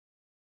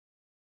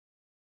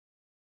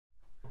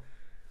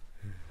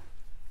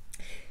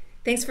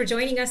Thanks for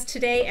joining us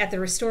today at the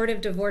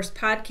Restorative Divorce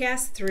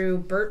Podcast through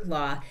Birt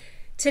Law.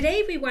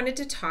 Today we wanted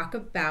to talk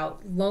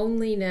about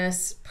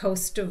loneliness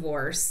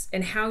post-divorce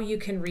and how you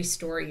can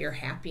restore your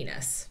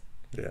happiness.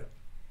 Yeah.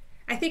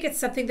 I think it's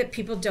something that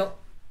people don't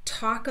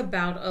talk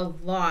about a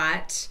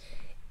lot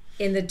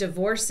in the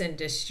divorce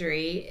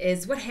industry,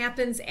 is what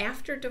happens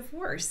after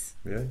divorce.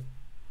 Yeah,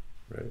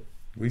 right.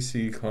 We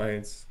see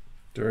clients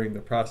during the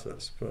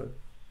process, but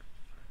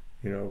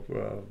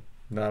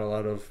not a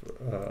lot of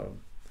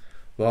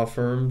law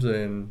firms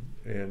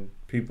and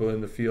people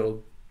in the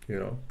field,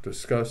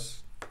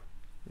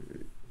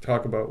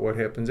 talk about what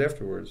happens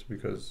afterwards,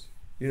 because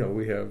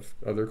we have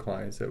other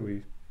clients that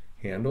we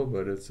handle,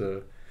 but it's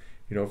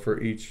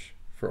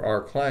for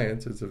our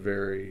clients it's a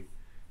very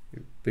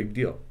big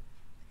deal.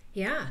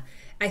 Yeah,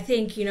 I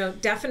think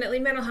definitely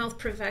mental health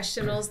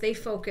professionals, they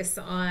focus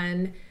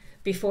on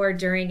before,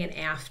 during, and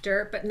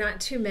after, but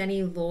not too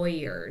many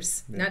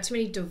lawyers, not too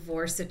many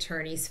divorce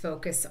attorneys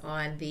focus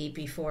on the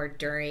before,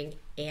 during,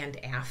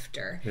 and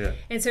after. Yeah.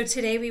 And so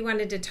today we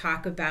wanted to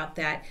talk about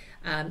that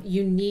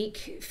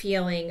unique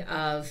feeling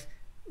of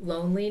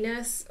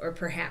loneliness or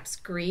perhaps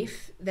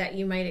grief that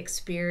you might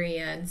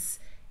experience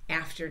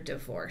after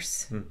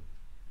divorce.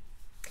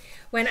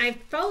 When I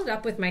followed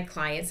up with my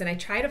clients, and I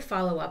try to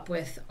follow up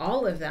with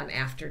all of them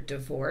after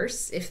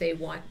divorce if they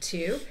want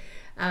to,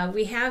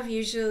 we have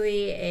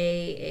usually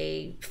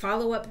a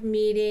follow-up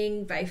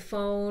meeting by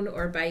phone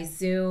or by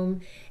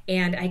Zoom,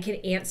 and I can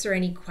answer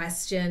any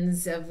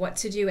questions of what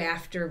to do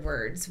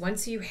afterwards.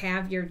 Once you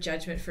have your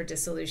judgment for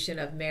dissolution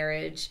of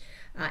marriage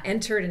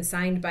entered and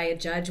signed by a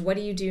judge, what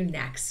do you do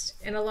next?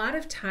 And a lot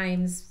of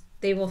times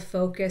they will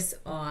focus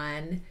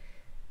on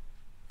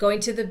going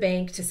to the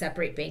bank to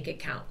separate bank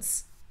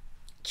accounts,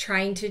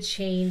 trying to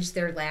change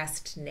their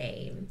last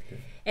name.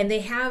 Okay. And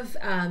they have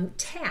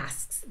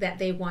tasks that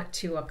they want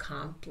to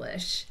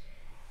accomplish.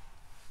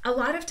 A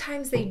lot of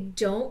times they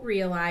don't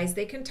realize,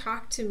 they can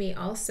talk to me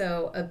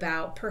also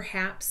about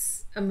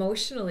perhaps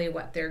emotionally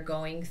what they're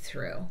going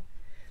through.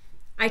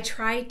 I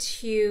try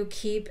to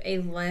keep a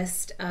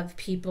list of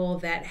people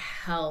that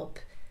help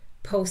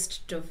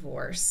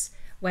post-divorce,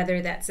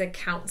 whether that's a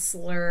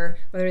counselor,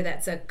 whether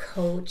that's a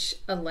coach,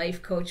 a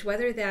life coach,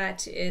 whether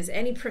that is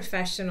any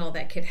professional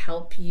that could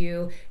help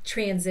you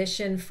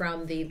transition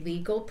from the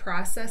legal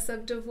process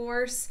of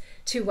divorce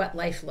to what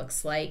life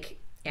looks like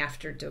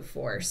after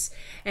divorce.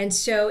 And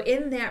so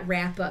in that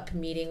wrap-up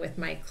meeting with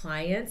my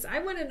clients, I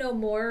want to know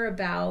more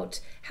about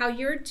how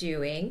you're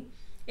doing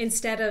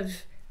instead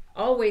of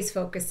always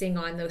focusing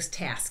on those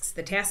tasks.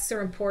 The tasks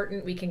are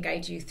important. We can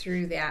guide you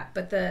through that.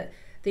 But the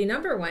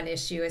number one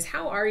issue is,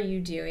 how are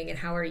you doing and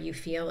how are you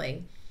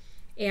feeling?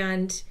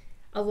 And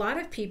a lot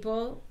of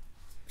people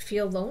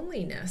feel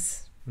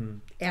loneliness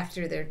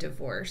after their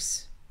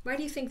divorce. Why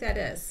do you think that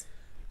is?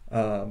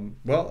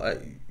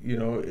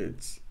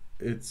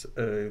 It's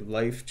a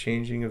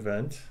life-changing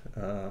event,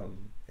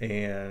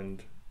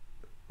 and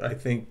I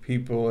think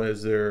people,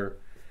 as they're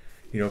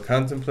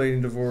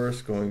contemplating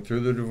divorce, going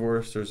through the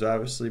divorce, there's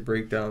obviously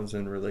breakdowns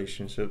in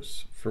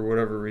relationships for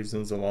whatever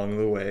reasons along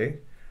the way,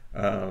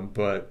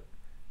 but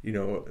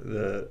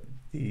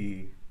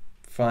the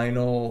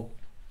final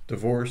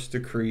divorce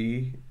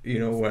decree,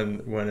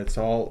 when it's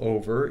all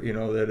over,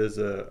 that is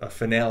a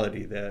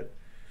finality that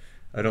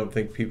I don't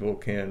think people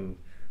can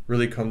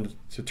really come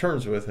to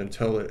terms with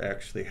until it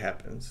actually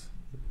happens.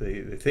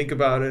 They think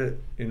about it,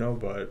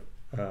 but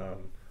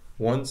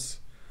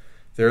once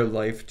their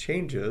life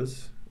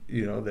changes,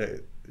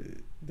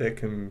 that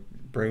can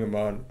bring them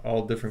on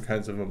all different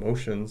kinds of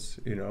emotions,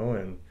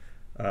 and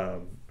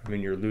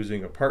you're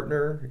losing a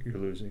partner, you're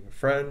losing a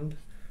friend,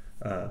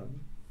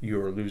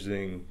 you're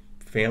losing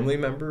family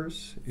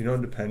members,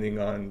 depending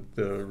on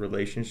the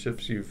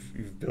relationships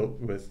you've built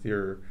with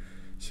your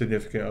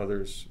significant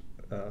other's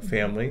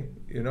family,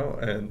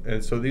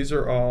 and so these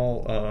are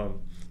all,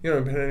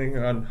 depending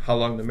on how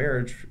long the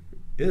marriage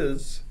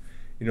is,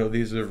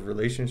 these are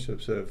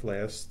relationships that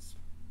last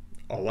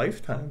a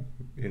lifetime,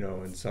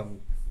 in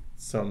some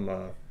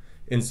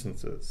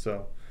instances.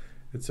 So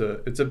it's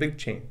a big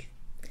change.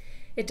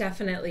 It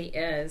definitely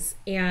is.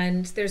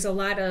 And there's a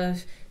lot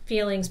of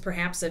feelings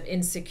perhaps of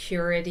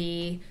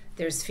insecurity.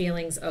 There's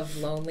feelings of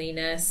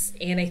loneliness.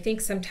 And I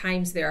think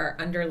sometimes there are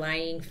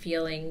underlying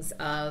feelings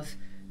of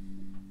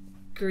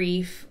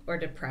grief or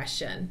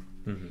depression.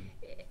 Mm-hmm.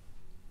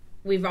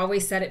 We've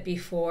always said it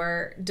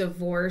before,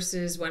 divorce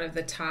is one of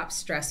the top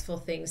stressful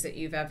things that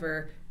you've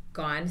ever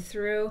gone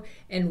through.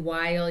 And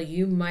while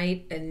you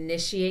might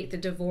initiate the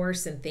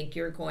divorce and think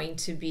you're going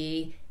to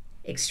be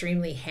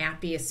extremely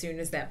happy as soon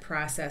as that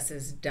process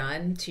is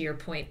done, to your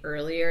point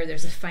earlier,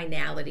 there's a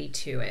finality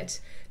to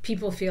it.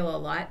 People feel a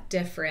lot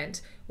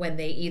different when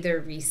they either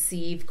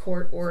receive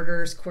court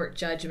orders, court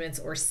judgments,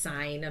 or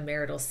sign a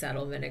marital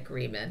settlement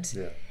agreement.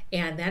 Yeah.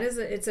 And that is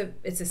it's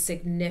a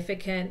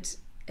significant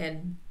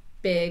and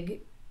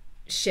big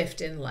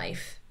shift in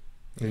life.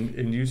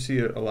 And you see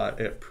it a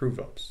lot at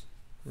prove-ups,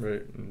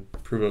 right? And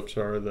prove-ups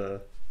are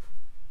the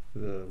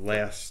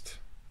last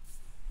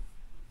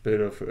bit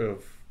of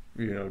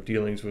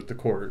dealings with the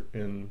court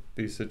in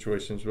these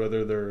situations,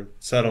 whether they're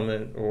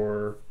settlement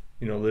or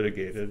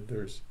litigated.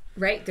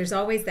 There's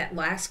always that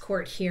last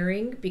court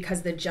hearing,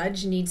 because the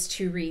judge needs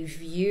to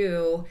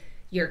review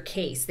your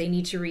case. They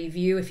need to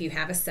review if you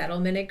have a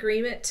settlement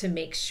agreement to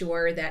make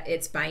sure that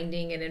it's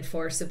binding and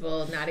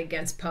enforceable, not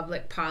against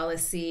public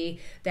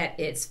policy, that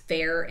it's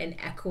fair and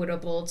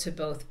equitable to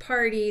both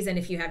parties, and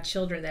if you have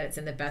children, that it's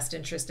in the best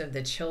interest of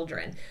the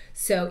children.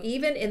 So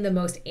even in the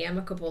most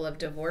amicable of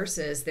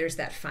divorces, there's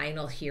that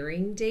final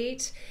hearing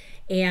date.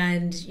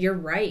 And you're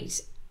right,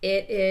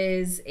 it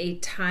is a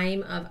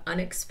time of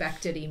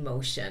unexpected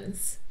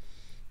emotions.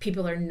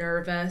 People are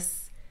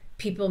nervous.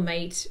 People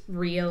might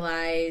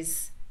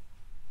realize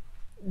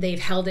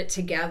they've held it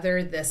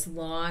together this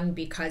long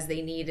because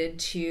they needed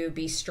to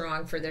be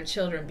strong for their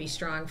children, be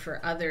strong for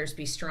others,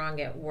 be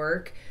strong at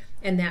work.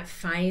 And that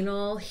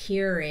final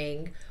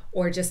hearing,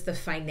 or just the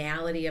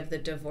finality of the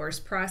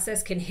divorce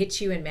process, can hit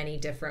you in many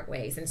different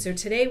ways. And so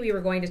today we were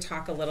going to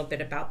talk a little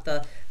bit about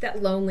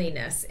that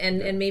loneliness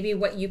and maybe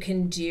what you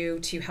can do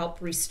to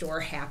help restore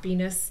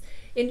happiness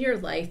in your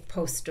life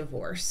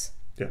post-divorce.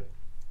 Yeah.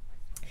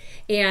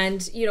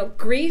 And,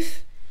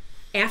 grief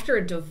after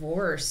a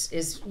divorce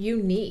is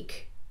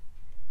unique.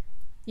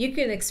 You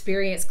can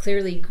experience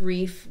clearly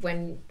grief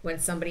when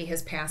somebody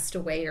has passed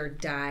away or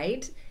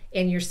died,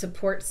 and your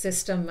support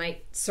system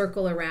might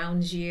circle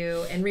around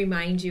you and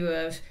remind you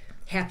of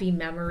happy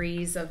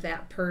memories of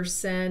that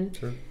person.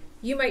 Sure.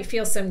 You might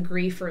feel some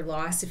grief or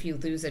loss if you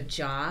lose a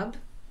job,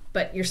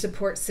 but your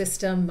support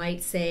system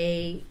might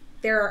say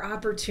there are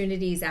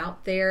opportunities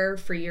out there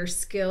for your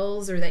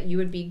skills or that you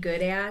would be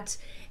good at,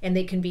 and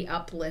they can be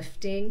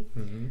uplifting.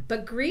 Mm-hmm.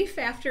 But grief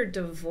after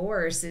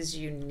divorce is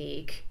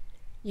unique.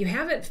 You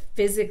haven't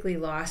physically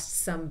lost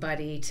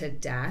somebody to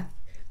death.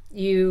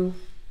 You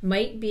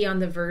might be on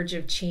the verge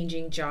of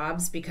changing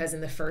jobs because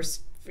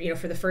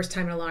for the first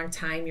time in a long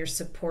time, you're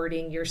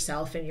supporting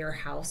yourself and your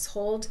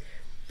household.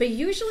 But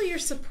usually your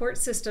support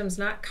system's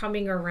not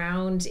coming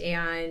around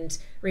and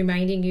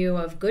reminding you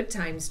of good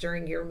times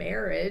during your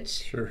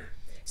marriage. Sure.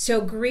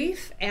 So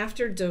grief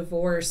after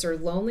divorce, or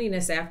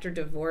loneliness after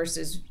divorce,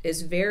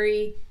 is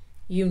very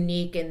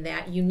unique in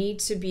that you need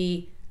to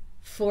be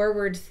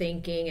forward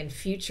thinking and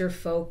future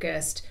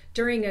focused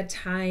during a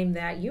time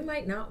that you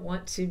might not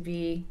want to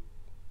be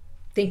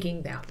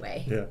thinking that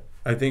way. Yeah.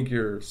 I think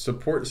your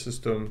support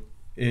system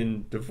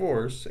in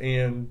divorce,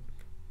 and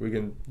we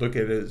can look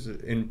at it as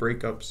in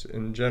breakups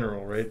in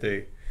general, right?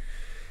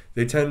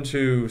 They tend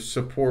to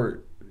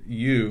support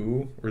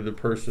you or the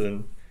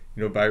person,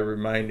 by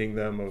reminding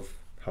them of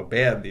how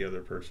bad the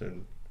other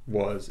person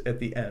was at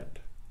the end,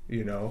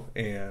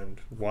 and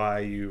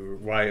why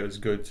it was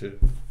good to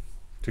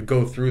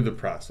go through the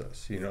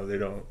process. They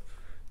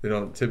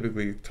don't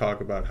typically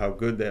talk about how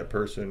good that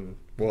person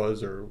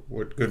was or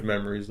what good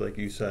memories, like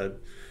you said,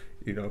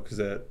 because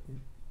that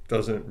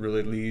doesn't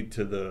really lead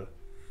to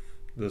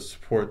the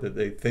support that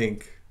they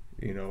think,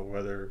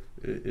 whether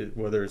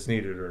it's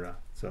needed or not.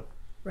 So.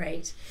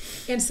 Right.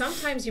 And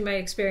sometimes you might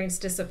experience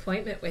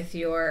disappointment with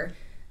your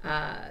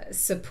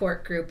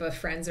support group of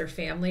friends or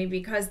family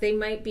because they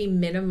might be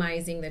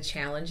minimizing the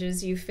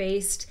challenges you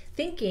faced,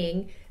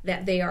 thinking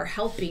that they are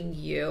helping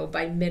you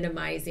by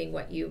minimizing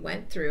what you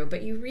went through,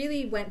 but you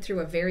really went through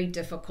a very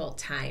difficult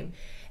time.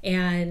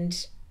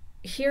 And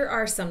here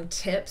are some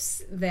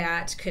tips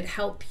that could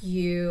help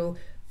you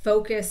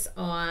focus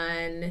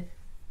on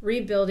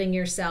rebuilding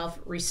yourself,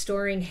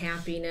 restoring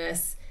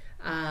happiness,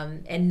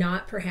 and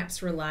not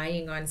perhaps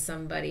relying on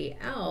somebody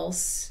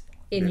else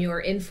in your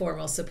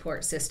informal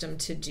support system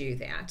to do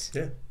that.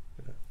 Yeah.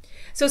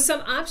 So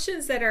some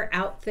options that are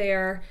out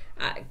there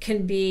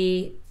can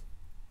be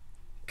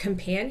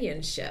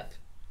companionship.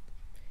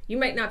 You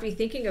might not be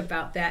thinking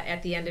about that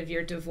at the end of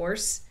your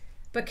divorce,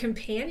 but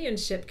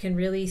companionship can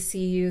really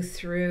see you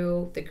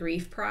through the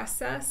grief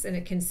process, and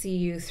it can see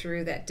you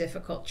through that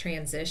difficult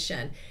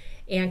transition.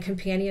 And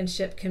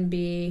companionship can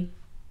be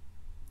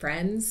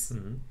friends.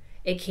 Mm-hmm.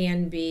 It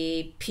can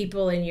be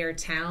people in your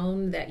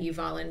town that you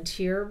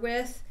volunteer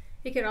with.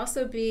 It could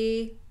also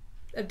be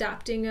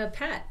adopting a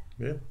pet.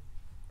 Yeah.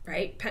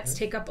 Right? Pets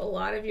take up a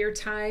lot of your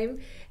time,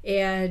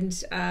 and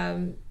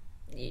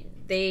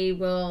they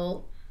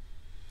will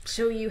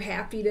show you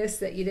happiness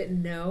that you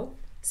didn't know.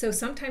 So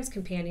sometimes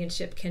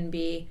companionship can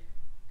be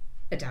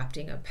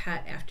adopting a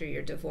pet after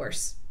your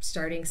divorce,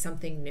 starting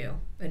something new,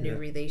 a new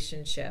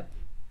relationship.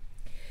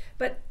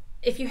 But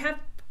if you have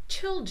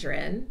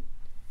children,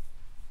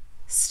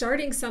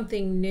 starting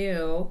something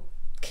new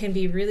can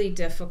be really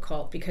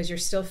difficult because you're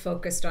still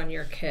focused on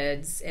your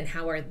kids and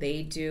how are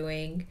they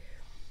doing.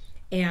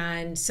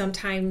 And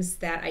sometimes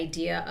that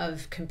idea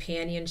of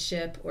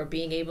companionship or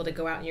being able to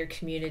go out in your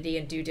community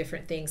and do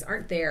different things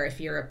aren't there if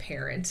you're a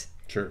parent.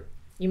 Sure.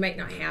 You might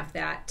not have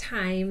that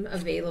time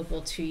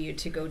available to you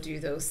to go do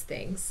those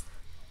things.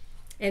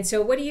 And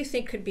so what do you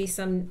think could be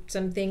some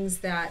things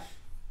that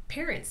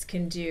parents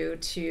can do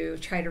to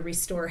try to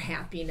restore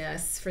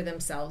happiness for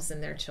themselves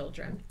and their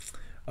children?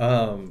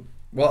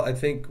 Well, I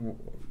think,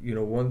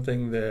 one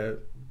thing that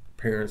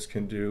parents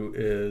can do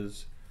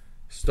is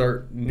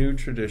start new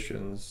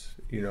traditions,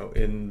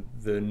 in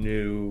the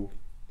new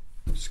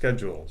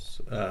schedules.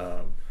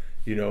 The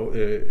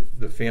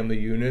family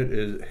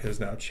unit has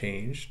now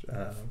changed,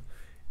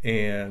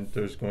 and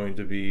there's going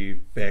to be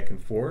back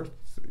and forth,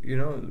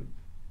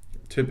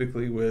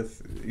 typically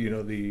with,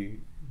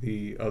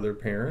 the other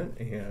parent,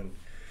 and,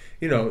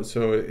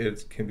 so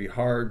it can be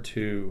hard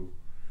to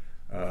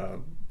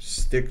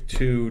stick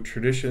to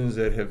traditions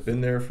that have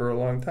been there for a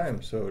long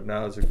time. So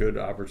now is a good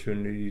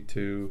opportunity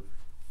to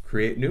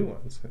create new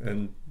ones,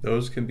 and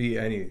those can be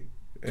any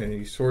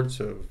sorts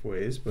of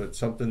ways, but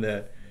something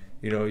that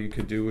you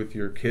could do with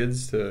your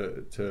kids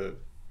to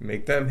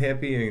make them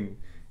happy and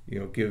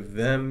give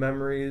them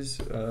memories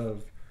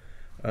of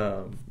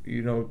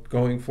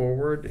going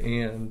forward,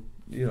 and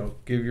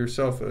give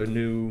yourself a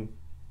new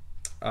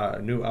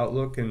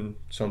outlook and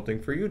something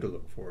for you to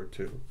look forward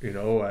to,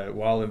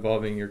 while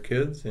involving your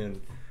kids,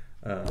 and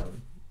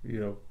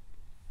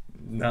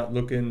not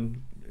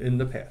looking in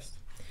the past.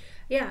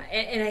 Yeah,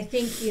 and I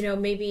think,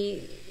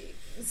 maybe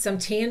some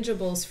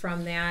tangibles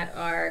from that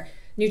are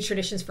new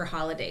traditions for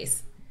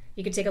holidays.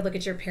 You could take a look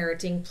at your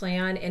parenting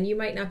plan, and you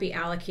might not be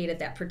allocated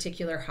that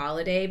particular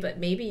holiday, but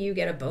maybe you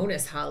get a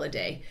bonus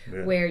holiday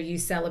where you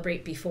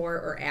celebrate before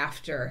or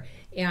after.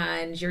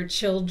 And your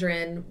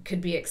children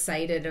could be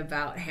excited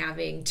about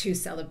having 2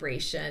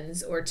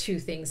 celebrations or 2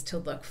 things to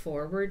look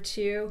forward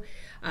to.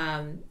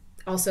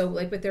 Also,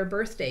 like with their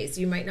birthdays,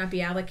 you might not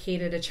be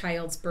allocated a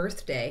child's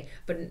birthday,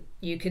 but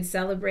you could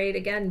celebrate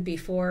again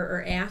before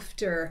or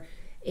after,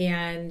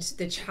 and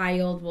the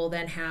child will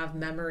then have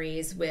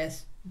memories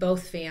with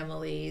both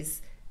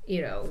families,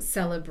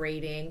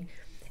 celebrating.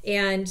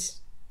 And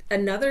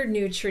another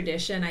new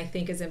tradition I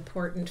think is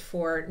important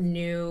for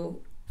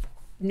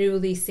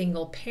newly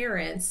single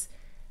parents,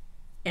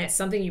 and it's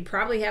something you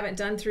probably haven't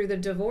done through the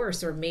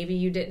divorce, or maybe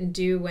you didn't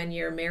do when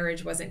your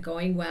marriage wasn't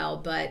going well,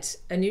 but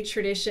a new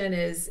tradition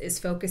is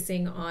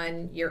focusing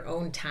on your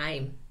own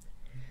time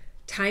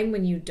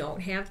when you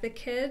don't have the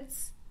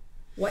kids.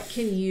 What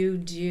can you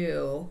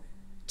do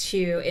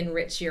to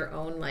enrich your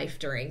own life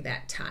during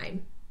that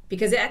time?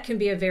 Because that can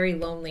be a very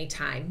lonely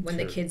time when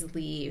the kids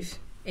leave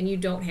and you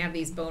don't have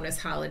these bonus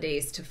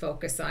holidays to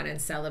focus on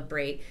and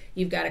celebrate.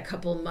 You've got a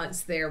couple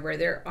months there where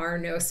there are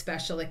no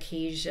special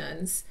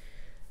occasions.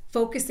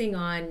 Focusing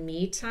on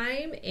me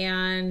time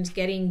and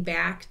getting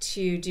back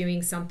to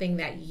doing something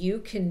that you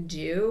can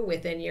do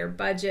within your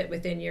budget,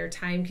 within your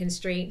time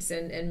constraints,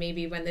 and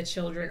maybe when the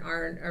children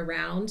aren't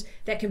around,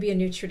 that can be a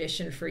new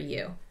tradition for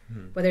you.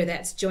 Whether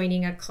that's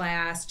joining a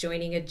class,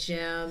 joining a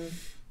gym,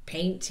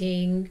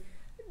 painting,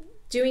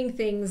 doing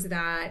things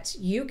that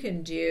you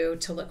can do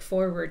to look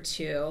forward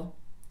to,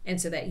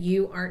 and so that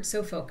you aren't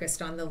so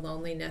focused on the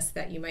loneliness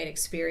that you might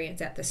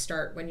experience at the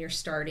start when you're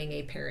starting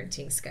a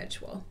parenting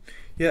schedule.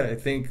 Yeah, I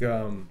think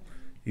when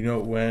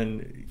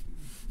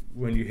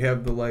you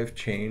have the life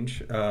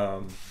change,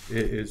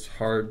 it's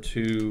hard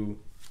to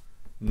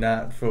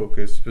not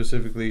focus,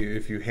 specifically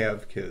if you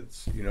have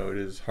kids. It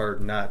is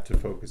hard not to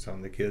focus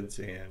on the kids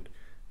and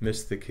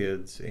miss the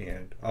kids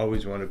and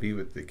always want to be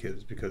with the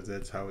kids, because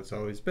that's how it's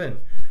always been.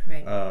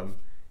 Right.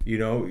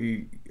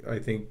 I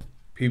think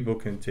people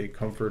can take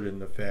comfort in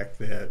the fact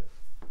that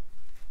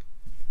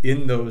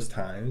in those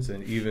times,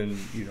 and even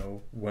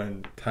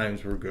when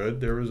times were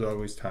good, there was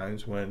always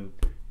times when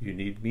you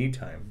need me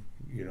time.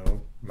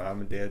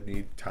 Mom and dad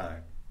need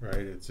time, right?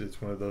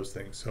 It's one of those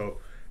things. So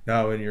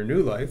now in your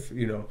new life,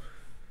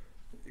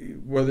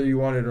 whether you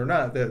want it or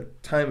not,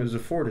 that time is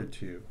afforded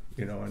to you,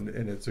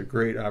 and it's a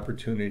great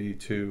opportunity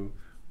to,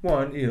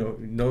 one,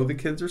 know the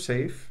kids are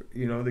safe,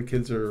 the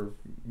kids are,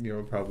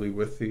 probably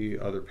with the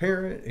other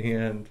parent,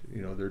 and,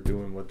 they're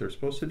doing what they're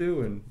supposed to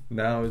do. And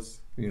now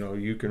it's,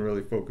 you can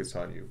really focus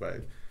on you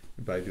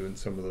by doing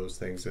some of those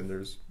things. And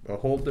there's a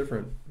whole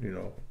different,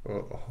 you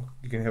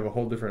can have a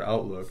whole different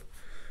outlook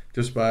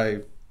just by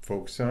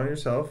focusing on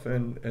yourself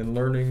and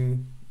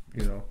learning,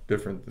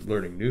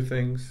 learning new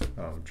things,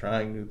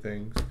 trying new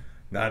things,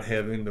 not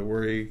having to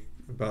worry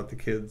about the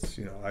kids.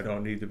 I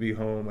don't need to be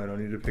home. I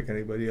don't need to pick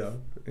anybody up.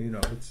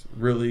 It's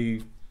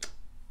really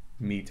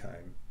me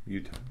time,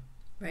 you time.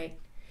 Right.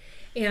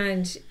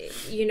 And,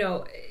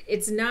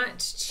 it's not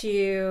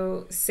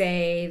to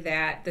say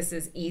that this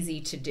is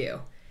easy to do.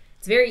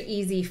 It's very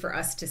easy for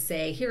us to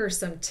say, here are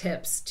some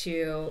tips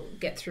to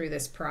get through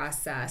this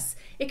process.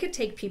 It could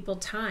take people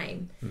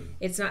time.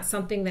 It's not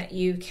something that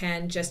you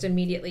can just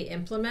immediately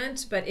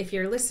implement, but if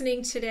you're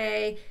listening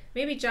today,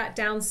 maybe jot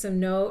down some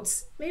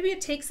notes. Maybe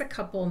it takes a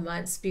couple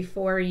months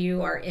before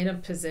you are in a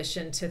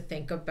position to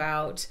think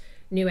about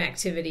new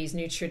activities,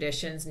 new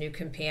traditions, new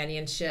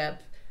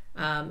companionship,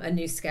 a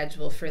new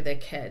schedule for the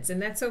kids,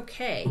 and that's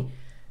okay.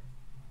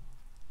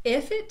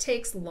 If it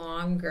takes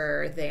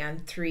longer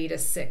than 3 to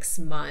 6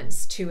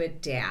 months to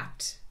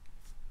adapt,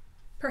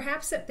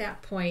 perhaps at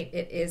that point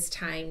it is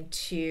time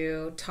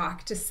to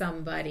talk to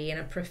somebody in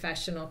a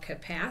professional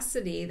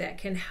capacity that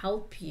can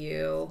help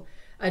you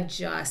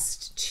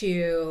adjust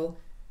to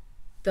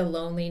the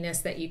loneliness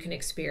that you can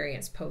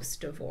experience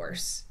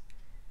post-divorce.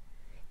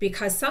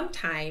 Because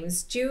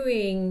sometimes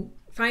doing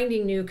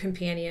finding new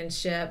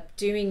companionship,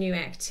 doing new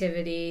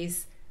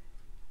activities.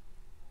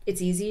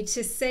 It's easy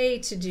to say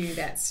to do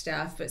that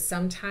stuff, but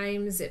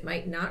sometimes it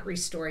might not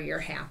restore your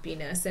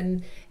happiness.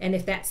 And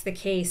if that's the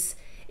case,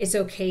 it's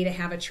okay to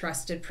have a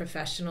trusted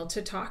professional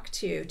to talk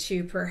to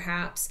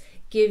perhaps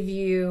give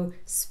you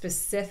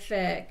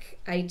specific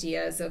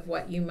ideas of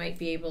what you might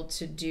be able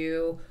to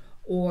do,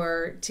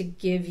 or to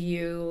give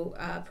you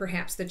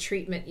perhaps the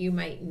treatment you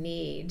might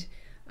need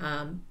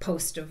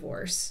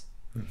post-divorce.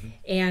 Mm-hmm.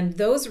 And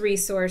those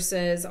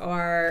resources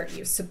are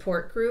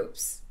support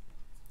groups.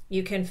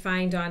 You can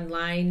find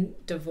online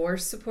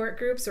divorce support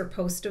groups or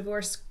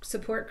post-divorce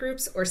support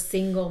groups, or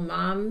single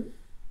mom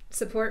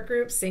support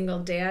groups, single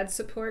dad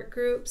support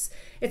groups.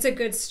 It's a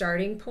good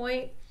starting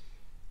point.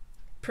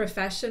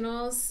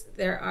 Professionals,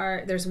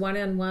 there's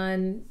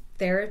one-on-one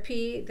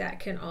therapy that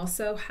can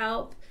also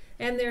help,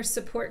 and there's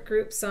support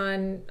groups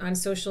on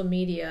social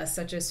media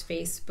such as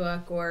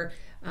Facebook, or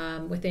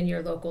within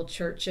your local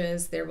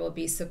churches there will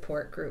be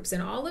support groups,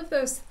 and all of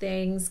those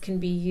things can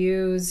be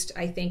used,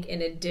 I think,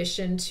 in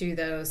addition to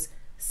those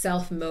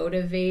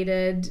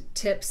self-motivated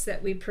tips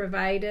that we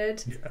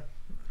provided.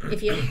 Yeah.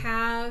 If you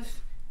have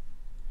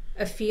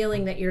a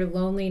feeling that your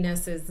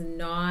loneliness is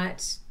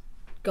not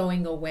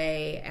going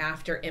away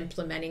after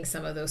implementing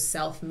some of those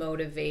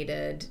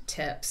self-motivated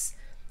tips,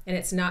 and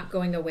it's not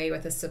going away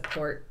with a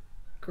support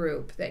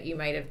group that you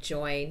might have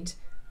joined,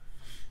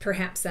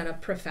 perhaps send a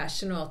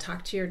professional,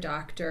 talk to your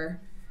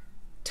doctor,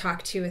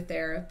 talk to a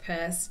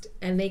therapist,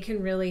 and they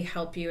can really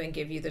help you and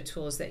give you the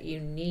tools that you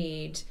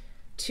need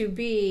to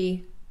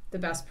be the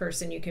best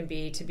person you can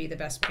be, to be the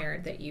best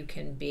parent that you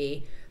can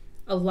be.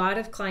 A lot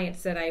of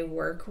clients that I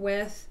work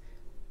with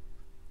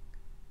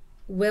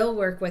will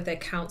work with a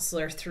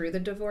counselor through the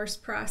divorce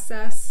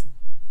process,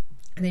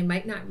 and they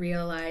might not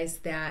realize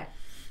that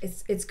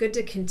it's good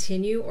to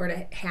continue or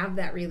to have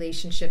that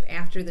relationship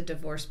after the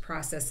divorce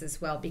process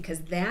as well,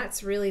 because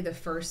that's really the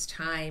first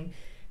time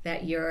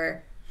that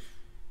you're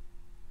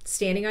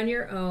standing on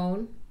your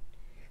own,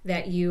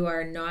 that you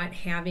are not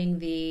having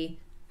the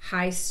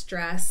high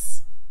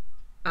stress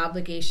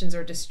obligations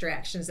or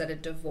distractions that a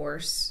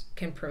divorce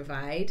can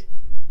provide.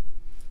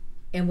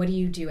 And what do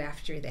you do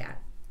after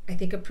that? I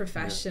think a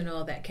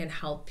professional that can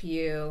help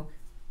you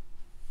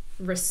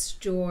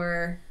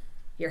restore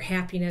your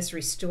happiness,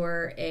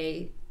 restore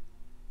a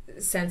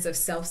sense of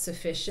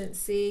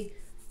self-sufficiency,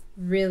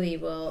 really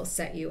will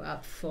set you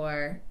up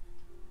for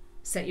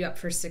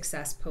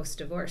success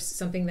post-divorce.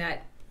 Something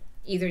that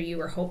either you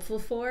were hopeful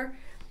for,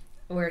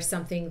 or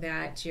something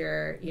that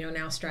you're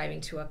now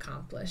striving to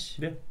accomplish.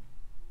 Yeah.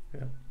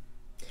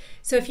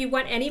 So if you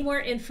want any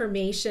more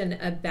information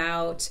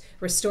about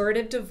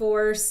restorative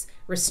divorce,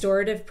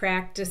 restorative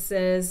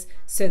practices,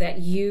 so that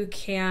you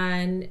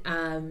can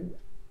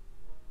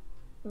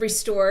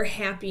restore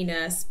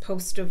happiness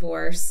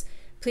post-divorce,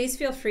 please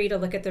feel free to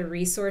look at the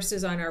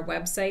resources on our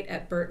website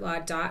at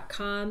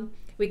𝗏𝗏𝘀.com.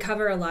 We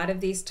cover a lot of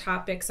these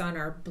topics on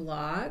our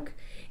blog,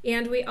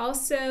 and we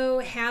also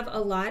have a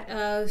lot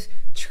of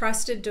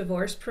trusted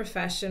divorce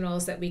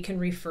professionals that we can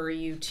refer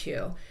you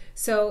to.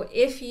 So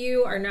if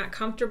you are not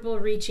comfortable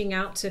reaching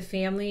out to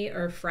family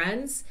or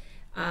friends,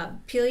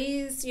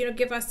 please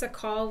give us a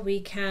call. We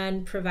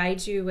can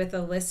provide you with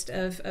a list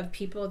of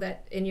people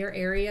that in your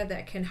area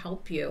that can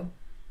help you.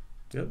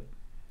 Yep.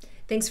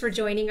 Thanks for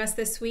joining us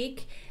this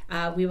week.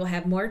 We will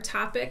have more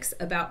topics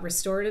about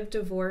restorative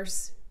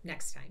divorce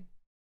next time.